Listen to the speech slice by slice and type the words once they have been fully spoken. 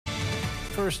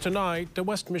First tonight, the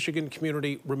West Michigan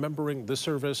community remembering the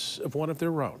service of one of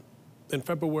their own. In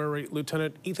February,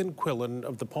 Lieutenant Ethan Quillen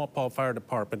of the Paw Paw Fire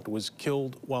Department was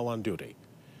killed while on duty.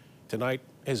 Tonight,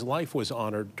 his life was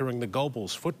honored during the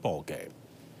Gobles football game.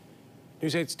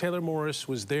 News 8's Taylor Morris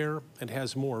was there and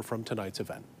has more from tonight's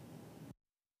event.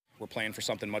 We're playing for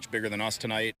something much bigger than us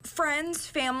tonight. Friends,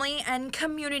 family, and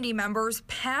community members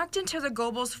packed into the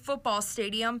Gobles football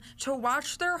stadium to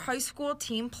watch their high school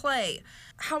team play.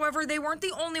 However, they weren't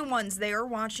the only ones there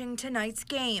watching tonight's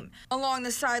game. Along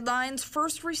the sidelines,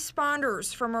 first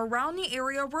responders from around the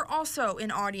area were also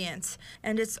in audience,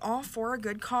 and it's all for a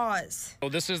good cause. So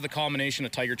this is the culmination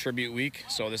of Tiger Tribute Week.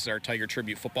 So this is our Tiger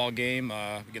Tribute football game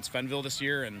against Fenville this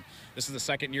year, and this is the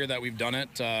second year that we've done it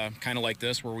kind of like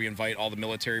this, where we invite all the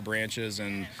military branches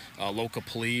and local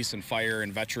police and fire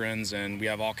and veterans, and we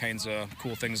have all kinds of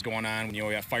cool things going on. You know,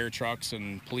 we have fire trucks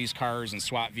and police cars and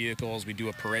SWAT vehicles. We do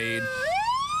a parade.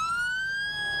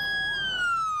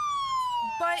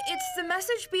 But it's the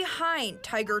message behind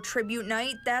Tiger Tribute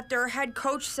Night that their head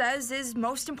coach says is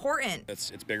most important.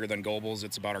 It's bigger than Gobles.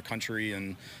 It's about our country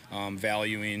and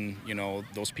valuing, you know,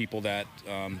 those people that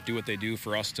do what they do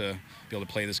for us to be able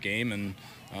to play this game,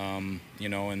 and you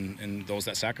know, and those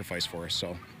that sacrifice for us.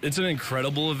 So it's an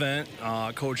incredible event.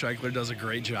 Coach Eichler does a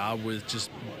great job with just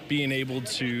being able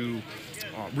to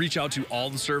reach out to all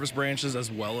the service branches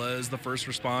as well as the first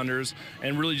responders,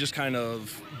 and really just kind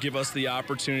of give us the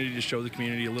opportunity to show the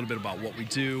community a little bit about what we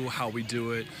do, how we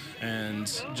do it,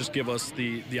 and just give us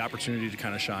the opportunity to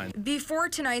kind of shine. Before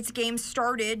tonight's game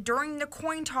started, during the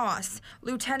coin toss,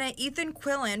 Lieutenant Ethan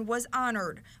Quillen was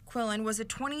honored. Quillen was a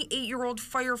 28-year-old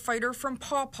firefighter from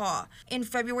Paw Paw. In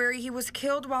February, he was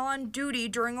killed while on duty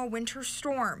during a winter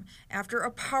storm after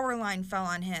a power line fell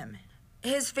on him.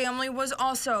 His family was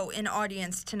also in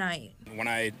audience tonight. When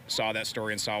I saw that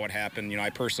story and saw what happened, you know,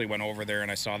 I personally went over there and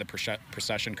I saw the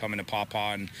procession coming to Paw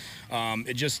Paw, and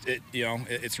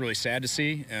it's really sad to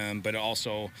see, but it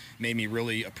also made me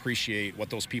really appreciate what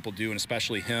those people do, and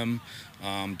especially him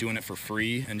doing it for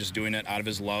free and just doing it out of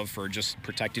his love for just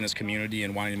protecting his community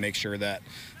and wanting to make sure that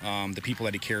the people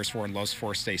that he cares for and loves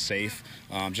for stay safe.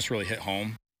 Just really hit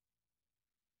home.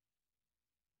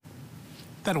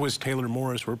 That was Taylor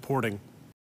Morris reporting.